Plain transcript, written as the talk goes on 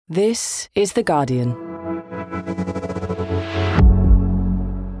This is The Guardian.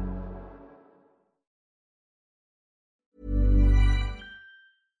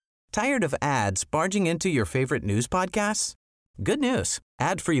 Tired of ads barging into your favorite news podcasts? Good news.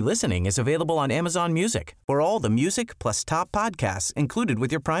 Ad-free listening is available on Amazon Music for all the music plus top podcasts included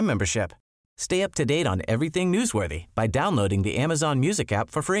with your Prime membership. Stay up to date on everything newsworthy by downloading the Amazon Music app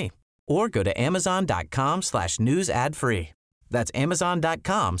for free or go to amazon.com/news ad free. That's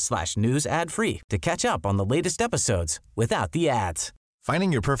amazon.com/news ad free to catch up on the latest episodes without the ads.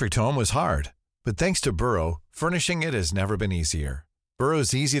 Finding your perfect home was hard, but thanks to Burrow, furnishing it has never been easier.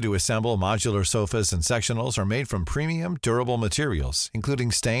 Burrow's easy-to-assemble modular sofas and sectionals are made from premium, durable materials,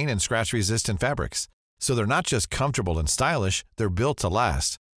 including stain and scratch-resistant fabrics. So they're not just comfortable and stylish, they're built to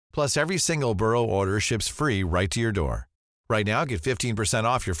last. Plus, every single Burrow order ships free right to your door. Right now, get 15%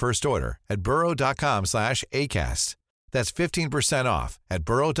 off your first order at burrow.com/ACAST. That's 15% off at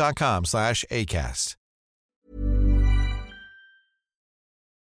burrow.com/ACAST.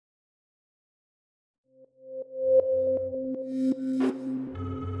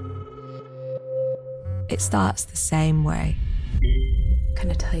 It starts the same way. Can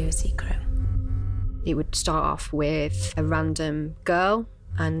I tell you a secret? It would start off with a random girl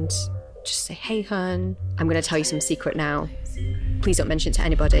and just say, "Hey, hun, I'm going to tell you some secret now. Please don't mention it to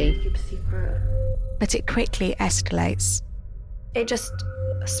anybody." But it quickly escalates. It just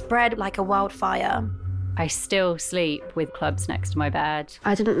spread like a wildfire. I still sleep with clubs next to my bed.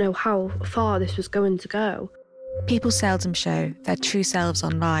 I didn't know how far this was going to go. People seldom show their true selves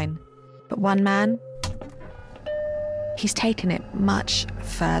online. But one man, he's taken it much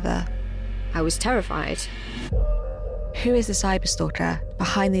further. I was terrified. Who is the cyberstalker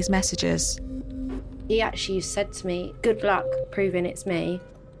behind these messages? He actually said to me, "Good luck proving it's me."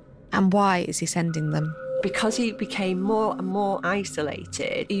 And why is he sending them? Because he became more and more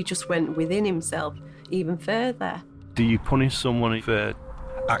isolated, he just went within himself even further. Do you punish someone for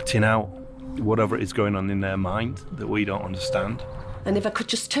acting out whatever is going on in their mind that we don't understand? And if I could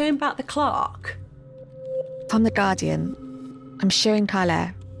just turn back the clock. From The Guardian, I'm Shirin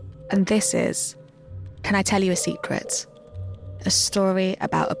Khaleh, and this is Can I Tell You a Secret? A story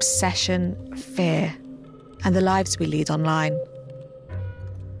about obsession, fear, and the lives we lead online.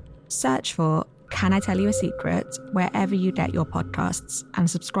 Search for Can I Tell You a Secret wherever you get your podcasts and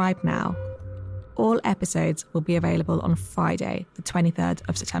subscribe now. All episodes will be available on Friday, the 23rd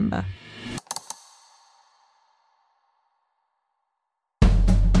of September.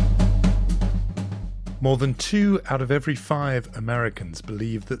 More than 2 out of every 5 Americans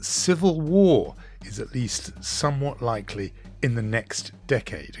believe that civil war is at least somewhat likely in the next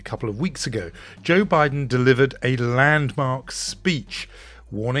decade. A couple of weeks ago, Joe Biden delivered a landmark speech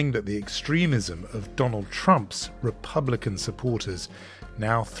warning that the extremism of Donald Trump's Republican supporters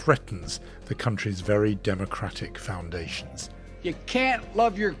now threatens the country's very democratic foundations. You can't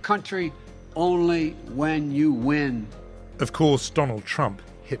love your country only when you win. Of course, Donald Trump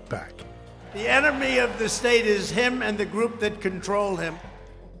hit back. The enemy of the state is him and the group that control him.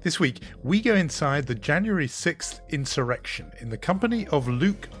 This week, we go inside the January 6th insurrection in the company of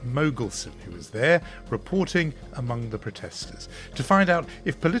Luke Mogelson, who was there reporting among the protesters, to find out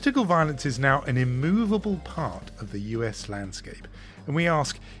if political violence is now an immovable part of the US landscape. And we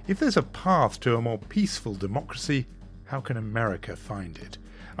ask, if there's a path to a more peaceful democracy, how can America find it?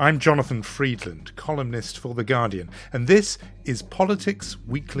 I'm Jonathan Freedland, columnist for The Guardian, and this is Politics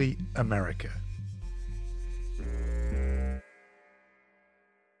Weekly America.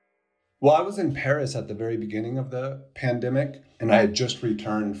 Well, I was in Paris at the very beginning of the pandemic, and I had just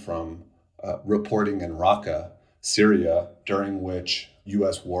returned from reporting in Raqqa, Syria, during which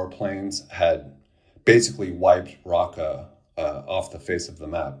U.S. warplanes had basically wiped Raqqa off the face of the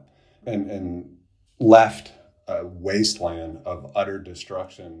map and left a wasteland of utter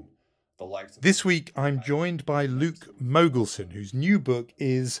destruction. This week, I'm joined by Luke Mogelson, whose new book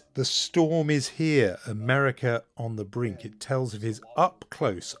is The Storm is Here, America on the Brink. It tells of his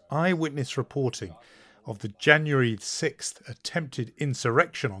up-close eyewitness reporting of the January 6th attempted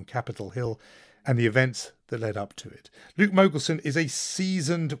insurrection on Capitol Hill and the events that led up to it. Luke Mogelson is a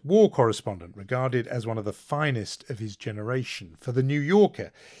seasoned war correspondent, regarded as one of the finest of his generation. For The New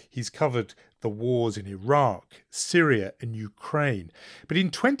Yorker, he's covered the wars in Iraq, Syria and Ukraine. But in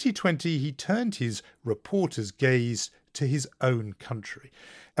 2020, he turned his reporter's gaze to his own country.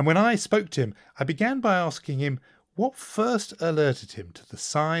 And when I spoke to him, I began by asking him what first alerted him to the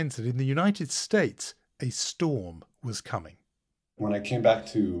signs that in the United States, a storm was coming. When I came back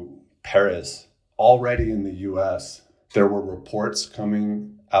to Paris, already in the US, there were reports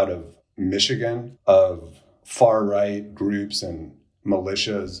coming out of Michigan of far-right groups and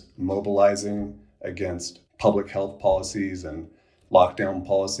militias mobilizing against public health policies and lockdown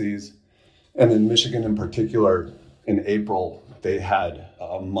policies. And in Michigan in particular, in April, they had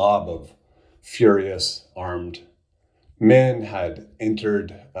a mob of furious armed men had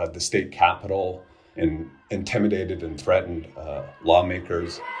entered the state capitol and intimidated and threatened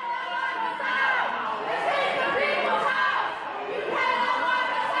lawmakers.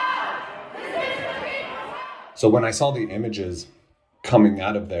 So when I saw the images coming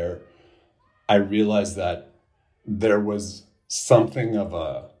out of there, I realized that there was something of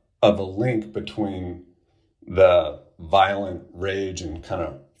a link between the violent rage and kind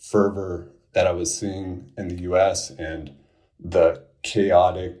of fervor that I was seeing in the US and the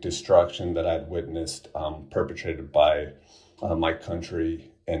chaotic destruction that I'd witnessed perpetrated by my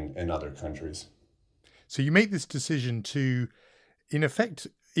country and other countries. So you make this decision to, in effect,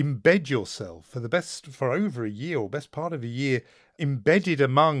 embed yourself for over a year or best part of a year, embedded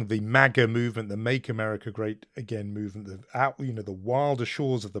among the MAGA movement, the Make America Great Again movement, the wilder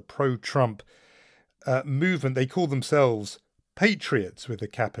shores of the pro-Trump movement. They call themselves patriots with a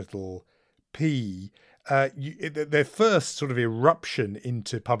capital P. Their first sort of eruption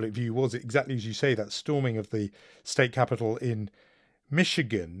into public view was exactly as you say, that storming of the state capitol in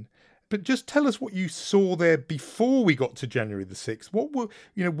Michigan. But just tell us what you saw there before we got to January the 6th. What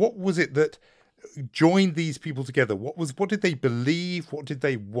was it that joined these people together? What did they believe? What did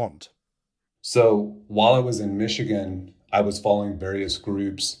they want? So while I was in Michigan, I was following various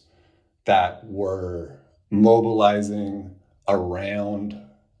groups that were mobilizing around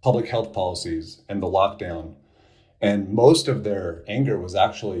public health policies and the lockdown. And most of their anger was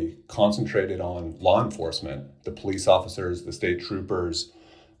actually concentrated on law enforcement, the police officers, the state troopers,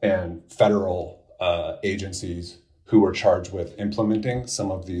 and federal agencies who were charged with implementing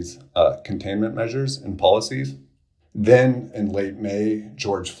some of these containment measures and policies. Then in late May,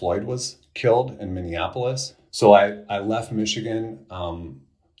 George Floyd was killed in Minneapolis. So I left Michigan,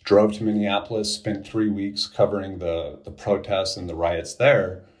 drove to Minneapolis, spent 3 weeks covering the protests and the riots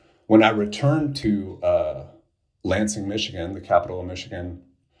there. When I returned to Lansing, Michigan, the capital of Michigan,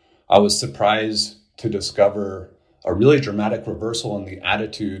 I was surprised to discover a really dramatic reversal in the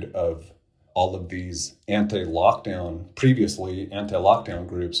attitude of all of these previously anti-lockdown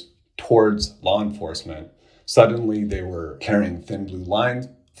groups towards law enforcement. Suddenly they were carrying thin blue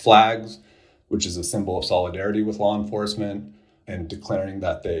line flags, which is a symbol of solidarity with law enforcement, and declaring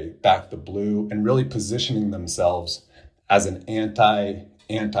that they back the blue and really positioning themselves as an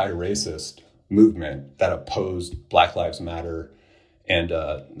anti-racist movement that opposed Black Lives Matter and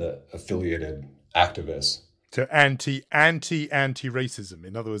the affiliated activists. So anti-racism.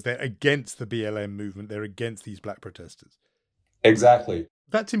 In other words, they're against the BLM movement. They're against these black protesters. Exactly.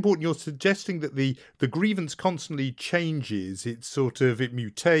 That's important. You're suggesting that the grievance constantly changes. It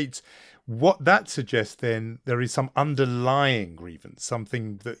mutates. What that suggests then, there is some underlying grievance,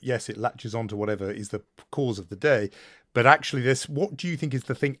 something that, yes, it latches onto whatever is the cause of the day. But actually, what do you think is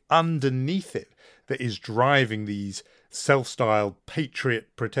the thing underneath it that is driving these self-styled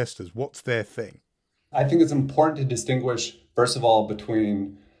patriot protesters? What's their thing? I think it's important to distinguish, first of all,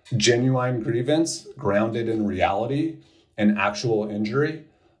 between genuine grievance grounded in reality and actual injury,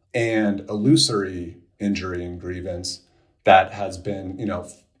 and illusory injury and grievance that has been,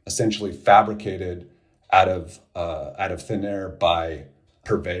 essentially fabricated out of thin air by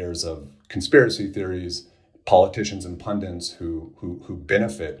purveyors of conspiracy theories, politicians and pundits who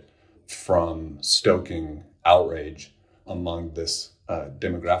benefit from stoking outrage among this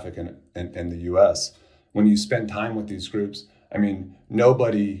demographic in the U.S. When you spend time with these groups,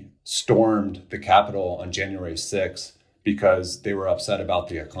 nobody stormed the Capitol on January 6th because they were upset about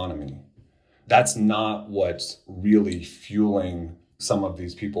the economy. That's not what's really fueling some of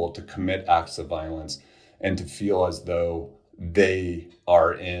these people to commit acts of violence and to feel as though they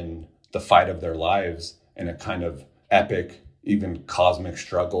are in the fight of their lives in a kind of epic, even cosmic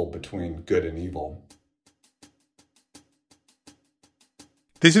struggle between good and evil.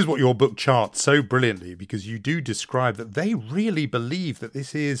 This is what your book charts so brilliantly, because you do describe that they really believe that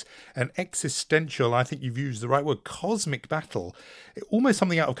this is an existential, I think you've used the right word, cosmic battle, almost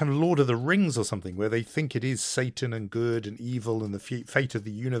something out of kind of Lord of the Rings or something, where they think it is Satan and good and evil and the fate of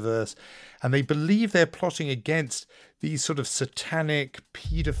the universe. And they believe they're plotting against these sort of satanic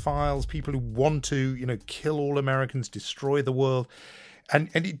pedophiles, people who want to, kill all Americans, destroy the world. And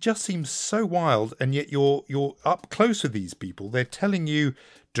it just seems so wild, and yet you're up close with these people. They're telling you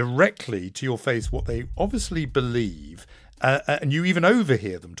directly to your face what they obviously believe, and you even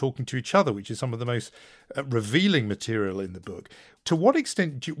overhear them talking to each other, which is some of the most revealing material in the book. To what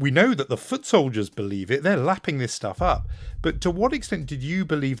extent we know that the foot soldiers believe it, they're lapping this stuff up, but to what extent did you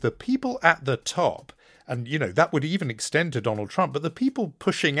believe the people at the top, and that would even extend to Donald Trump, but the people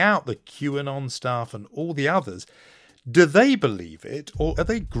pushing out the QAnon stuff and all the others, do they believe it, or are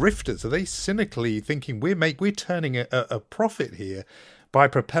they grifters? Are they cynically thinking we're turning a profit here by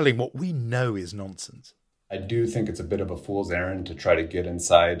propelling what we know is nonsense? I do think it's a bit of a fool's errand to try to get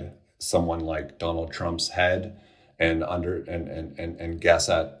inside someone like Donald Trump's head and guess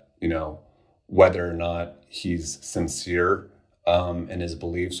at whether or not he's sincere in his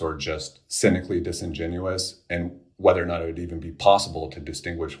beliefs or just cynically disingenuous, and whether or not it would even be possible to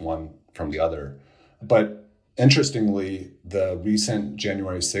distinguish one from the other. But interestingly, the recent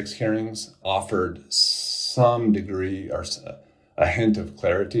January 6th hearings offered some degree or a hint of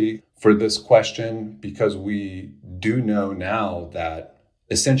clarity for this question, because we do know now that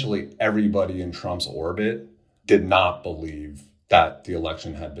essentially everybody in Trump's orbit did not believe that the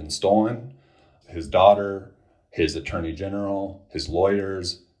election had been stolen. His daughter, his attorney general, his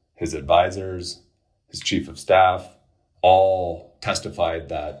lawyers, his advisors, his chief of staff, all testified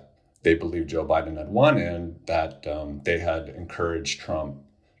that they believed Joe Biden had won and that they had encouraged Trump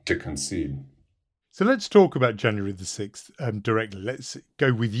to concede. So let's talk about January the 6th directly. Let's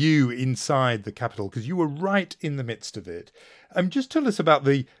go with you inside the Capitol, because you were right in the midst of it. Just tell us about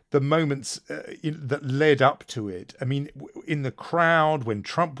the moments that led up to it. I mean, in the crowd, when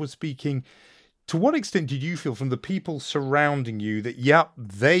Trump was speaking, to what extent did you feel from the people surrounding you that,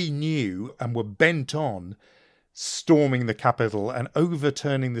 they knew and were bent on storming the Capitol and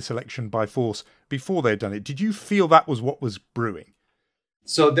overturning this election by force before they'd done it? Did you feel that was what was brewing?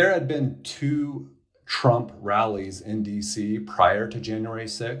 So there had been 2 Trump rallies in D.C. prior to January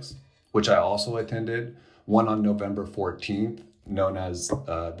 6th, which I also attended. One on November 14th, known as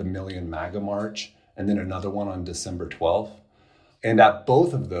the Million MAGA March, and then another one on December 12th. And at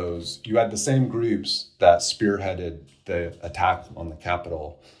both of those, you had the same groups that spearheaded the attack on the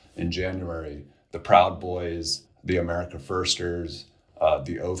Capitol in January: the Proud Boys, the America Firsters,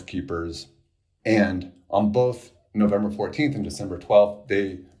 the Oath Keepers. And on both November 14th and December 12th,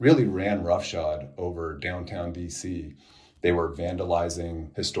 they really ran roughshod over downtown DC. They were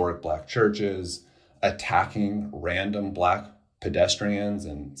vandalizing historic Black churches, attacking random Black pedestrians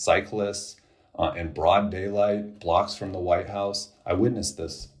and cyclists in broad daylight, blocks from the White House. I witnessed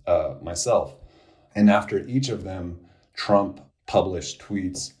this myself. And after each of them, Trump published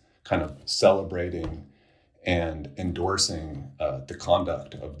tweets kind of celebrating and endorsing the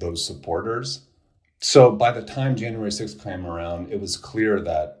conduct of those supporters. So by the time January 6th came around, it was clear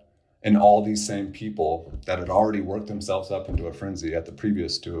that in all these same people that had already worked themselves up into a frenzy at the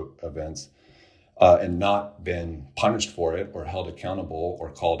previous 2 events and not been punished for it or held accountable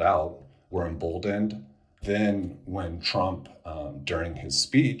or called out were emboldened. Then when Trump, during his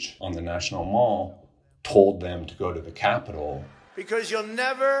speech on the National Mall, told them to go to the Capitol. Because you'll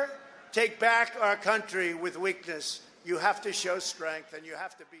never take back our country with weakness. You have to show strength and you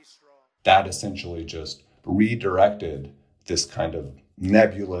have to be strong. That essentially just redirected this kind of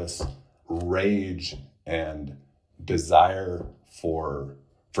nebulous rage and desire for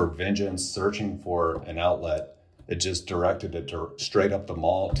vengeance, searching for an outlet. It just directed it straight up the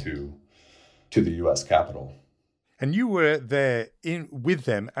mall to the U.S. Capitol. And you were there with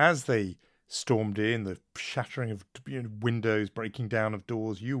them as they stormed in, the shattering of windows, breaking down of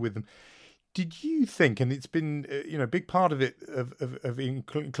doors. You were with them. Did you think, and it's been a big part of it, of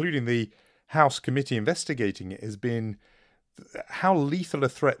including the House committee investigating it, has been how lethal a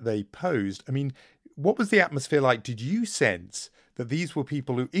threat they posed? I mean, what was the atmosphere like? Did you sense that these were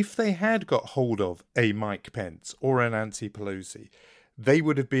people who, if they had got hold of a Mike Pence or a Nancy Pelosi, they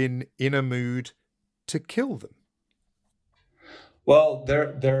would have been in a mood to kill them? Well,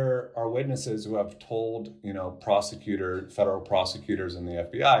 there are witnesses who have told, federal prosecutors in the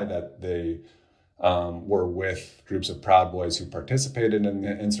FBI that they were with groups of Proud Boys who participated in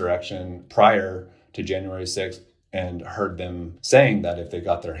the insurrection prior to January 6th and heard them saying that if they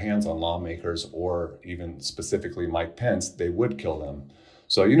got their hands on lawmakers or even specifically Mike Pence, they would kill them.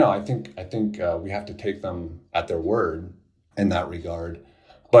 So, I think we have to take them at their word in that regard.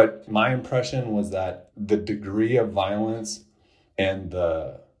 But my impression was that the degree of violence and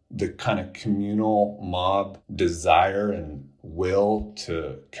the kind of communal mob desire and will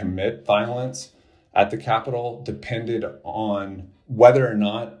to commit violence at the Capitol depended on whether or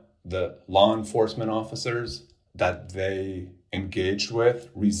not the law enforcement officers that they engaged with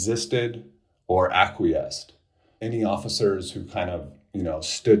resisted or acquiesced. Any officers who kind of,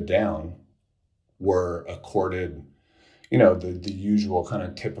 stood down were accorded, the usual kind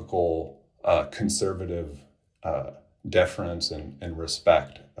of typical conservative deference and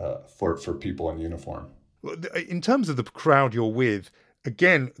respect for people in uniform. In terms of the crowd you're with,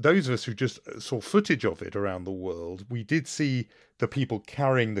 again, those of us who just saw footage of it around the world, we did see the people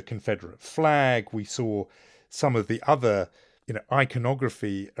carrying the Confederate flag. We saw some of the other,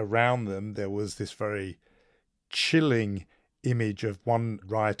 iconography around them. There was this very chilling image of one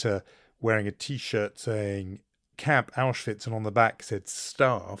rioter wearing a T-shirt saying Camp Auschwitz, and on the back said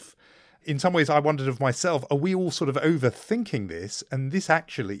Staff. In some ways, I wondered of myself, are we all sort of overthinking this? And this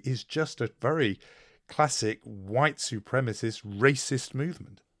actually is just a very classic white supremacist, racist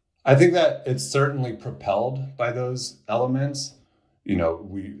movement. I think that it's certainly propelled by those elements.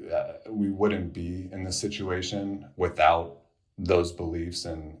 We wouldn't be in this situation without those beliefs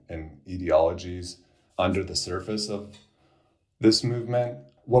and ideologies under the surface of this movement.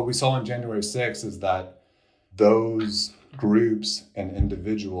 What we saw on January 6th is that those groups and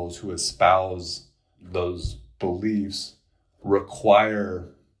individuals who espouse those beliefs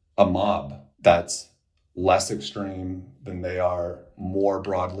require a mob that's less extreme than they are, more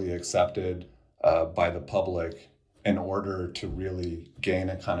broadly accepted by the public in order to really gain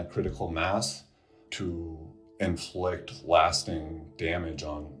a kind of critical mass to inflict lasting damage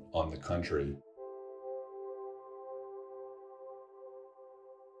on the country.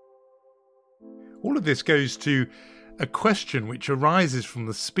 All of this goes to a question which arises from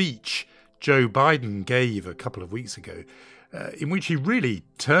the speech Joe Biden gave a couple of weeks ago, in which he really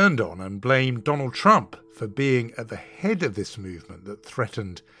turned on and blamed Donald Trump for being at the head of this movement that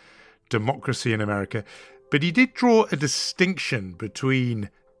threatened democracy in America. But he did draw a distinction between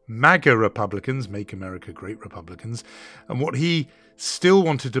MAGA Republicans, Make America Great Republicans, and what he still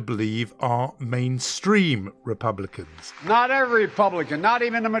wanted to believe are mainstream Republicans. Not every Republican, not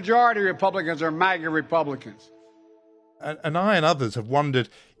even the majority of Republicans are MAGA Republicans. And I and others have wondered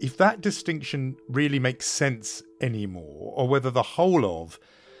if that distinction really makes sense anymore, or whether the whole of,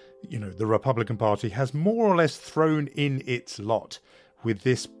 the Republican Party has more or less thrown in its lot with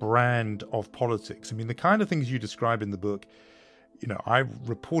this brand of politics. I mean, the kind of things you describe in the book, I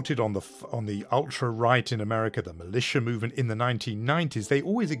reported on the ultra-right in America, the militia movement in the 1990s. They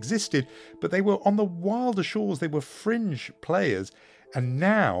always existed, but they were on the wilder shores. They were fringe players. And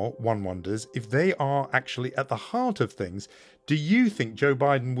now one wonders if they are actually at the heart of things. Do you think Joe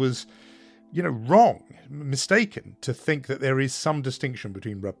Biden was, wrong, mistaken, to think that there is some distinction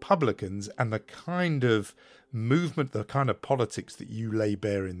between Republicans and the kind of movement, the kind of politics that you lay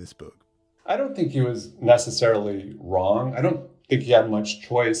bare in this book? I don't think he was necessarily wrong. I don't think he had much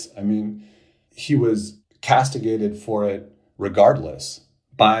choice. I mean, he was castigated for it regardless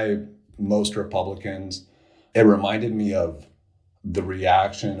by most Republicans. It reminded me of the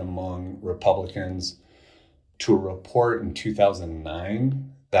reaction among Republicans to a report in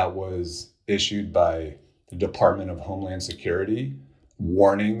 2009 that was issued by the Department of Homeland Security,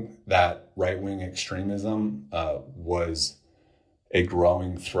 warning that right-wing extremism was a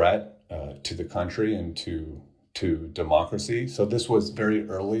growing threat to the country and to democracy. So this was very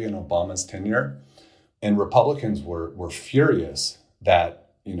early in Obama's tenure, and Republicans were furious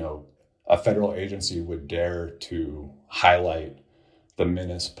that a federal agency would dare to highlight the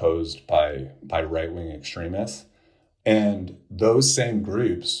menace posed by right-wing extremists. And those same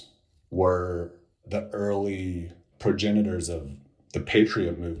groups were the early progenitors of the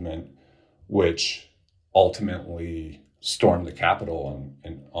Patriot movement, which ultimately stormed the Capitol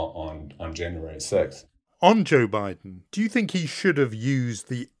on January 6th. On Joe Biden, do you think he should have used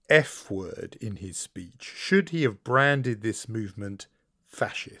the F word in his speech? Should he have branded this movement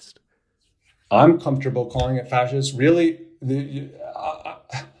fascist? I'm comfortable calling it fascist. Really,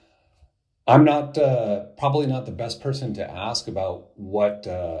 I'm not probably not the best person to ask about what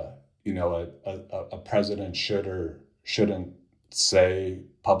a president should or shouldn't say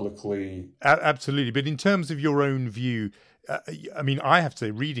publicly. Absolutely, but in terms of your own view, I have to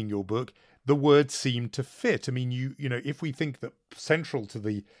say, reading your book, the words seem to fit. I mean, if we think that central to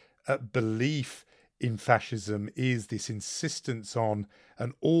the belief in fascism is this insistence on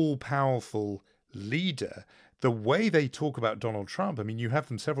an all-powerful leader, the way they talk about Donald Trump, I mean, you have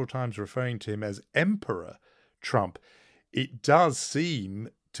them several times referring to him as Emperor Trump. It does seem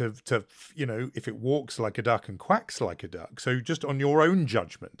to if it walks like a duck and quacks like a duck. So just on your own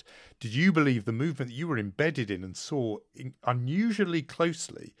judgment, did you believe the movement that you were embedded in and saw unusually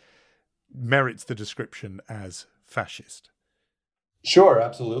closely merits the description as fascist? Sure,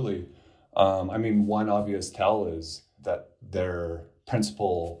 absolutely. One obvious tell is that their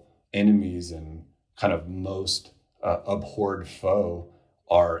principal enemies and kind of most abhorred foe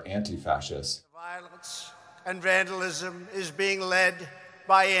are anti-fascists. Violence and vandalism is being led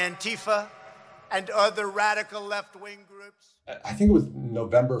by Antifa and other radical left-wing groups. I think it was the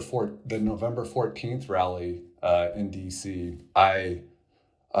November 14th rally in D.C. I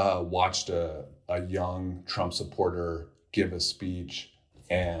watched a young Trump supporter give a speech,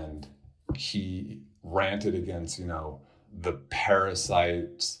 and he ranted against, the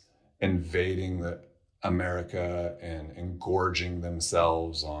parasites invading America and engorging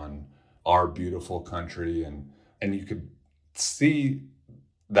themselves on our beautiful country. And you could see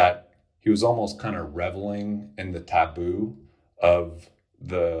that he was almost kind of reveling in the taboo of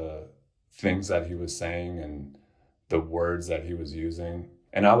the things that he was saying and the words that he was using.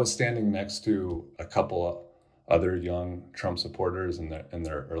 And I was standing next to a couple of other young Trump supporters in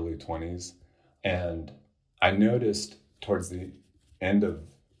their early 20s. And I noticed towards the end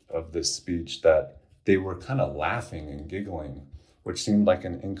of this speech that they were kind of laughing and giggling, which seemed like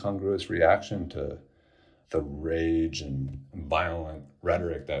an incongruous reaction to the rage and violent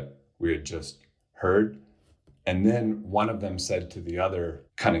rhetoric that we had just heard. And then one of them said to the other,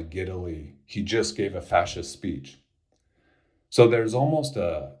 kind of giddily, he just gave a fascist speech. So there's almost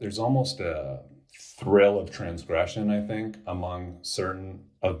a thrill of transgression, I think, among certain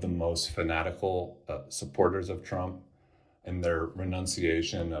of the most fanatical supporters of Trump and their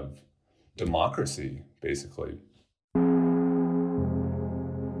renunciation of democracy, basically.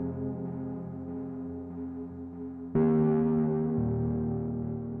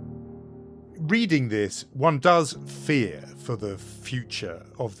 Reading this, one does fear for the future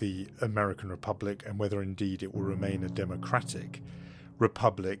of the American Republic and whether indeed it will remain a democratic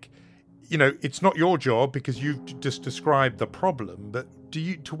republic. It's not your job because you've just described the problem, but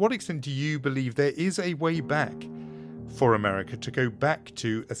to what extent do you believe there is a way back for America to go back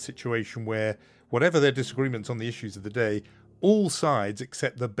to a situation where, whatever their disagreements on the issues of the day, all sides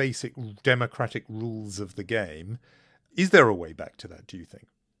accept the basic democratic rules of the game? Is there a way back to that, do you think?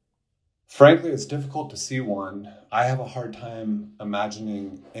 Frankly, it's difficult to see one. I have a hard time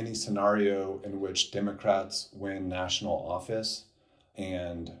imagining any scenario in which Democrats win national office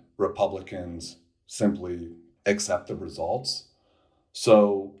and Republicans simply accept the results.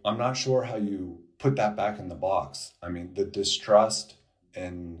 So I'm not sure how you put that back in the box. I mean, the distrust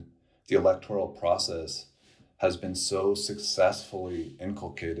in the electoral process has been so successfully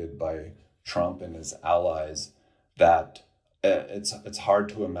inculcated by Trump and his allies that it's hard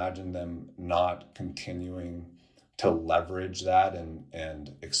to imagine them not continuing to leverage that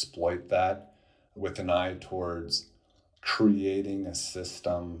and exploit that with an eye towards creating a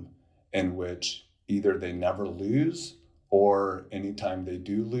system in which either they never lose or anytime they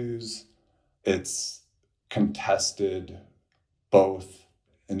do lose, it's contested both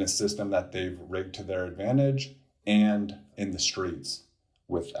in a system that they've rigged to their advantage and in the streets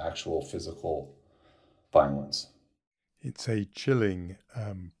with actual physical violence. It's a chilling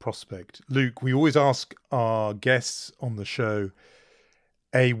prospect. Luke, we always ask our guests on the show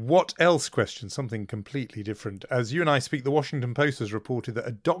a what else question, something completely different. As you and I speak, the Washington Post has reported that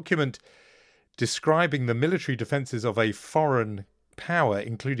a document describing the military defences of a foreign power,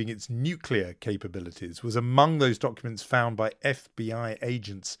 including its nuclear capabilities, was among those documents found by FBI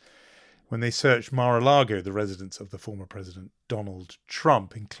agents when they searched Mar-a-Lago, the residence of the former President Donald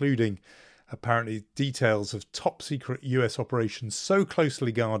Trump, including apparently details of top-secret US operations so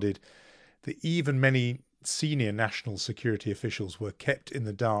closely guarded that even many senior national security officials were kept in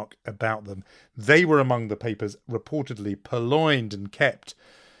the dark about them. They were among the papers reportedly purloined and kept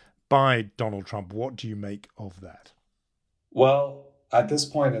by Donald Trump. What do you make of that? Well, at this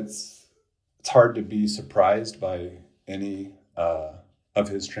point, it's hard to be surprised by any of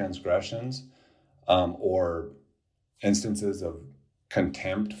his transgressions or instances of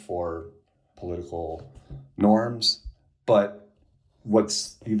contempt for political norms. But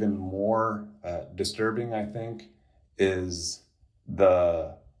what's even more disturbing, I think, is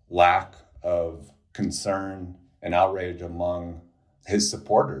the lack of concern and outrage among his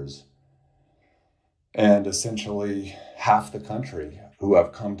supporters and essentially half the country who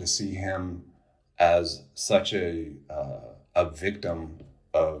have come to see him as such a victim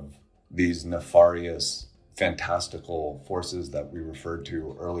of these nefarious, fantastical forces that we referred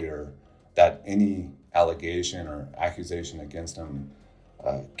to earlier, that any allegation or accusation against him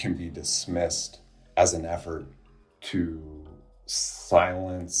can be dismissed as an effort to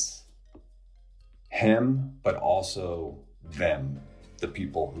silence him, but also them, the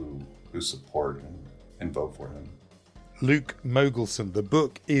people who support and vote for him. Luke Mogelson. The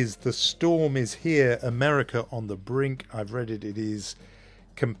book is The Storm is Here, America on the Brink. I've read it. It is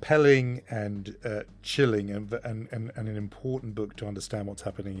compelling and chilling and an important book to understand what's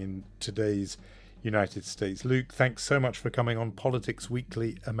happening in today's United States. Luke, thanks so much for coming on Politics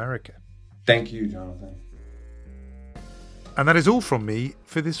Weekly America. Thank you, Jonathan. And that is all from me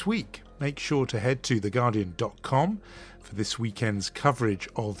for this week. Make sure to head to theguardian.com for this weekend's coverage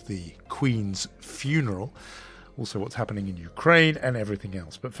of the Queen's funeral, also what's happening in Ukraine and everything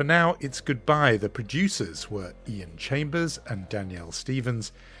else. But for now, it's goodbye. The producers were Ian Chambers and Danielle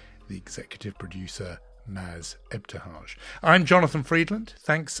Stevens, the executive producer, Maz Ebtehaj. I'm Jonathan Freedland.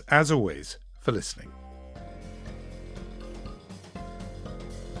 Thanks, as always, for listening.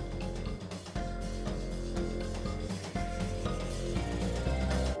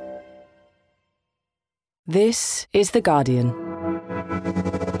 This is The Guardian.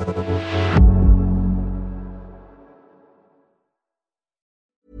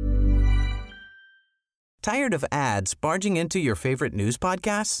 Tired of ads barging into your favorite news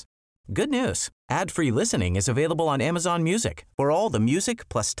podcasts? Good news. Ad-free listening is available on Amazon Music for all the music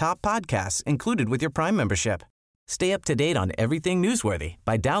plus top podcasts included with your Prime membership. Stay up to date on everything newsworthy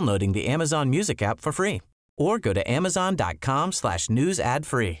by downloading the Amazon Music app for free or go to amazon.com/news ad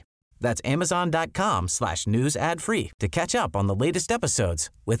free. That's amazon.com/news ad free to catch up on the latest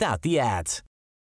episodes without the ads.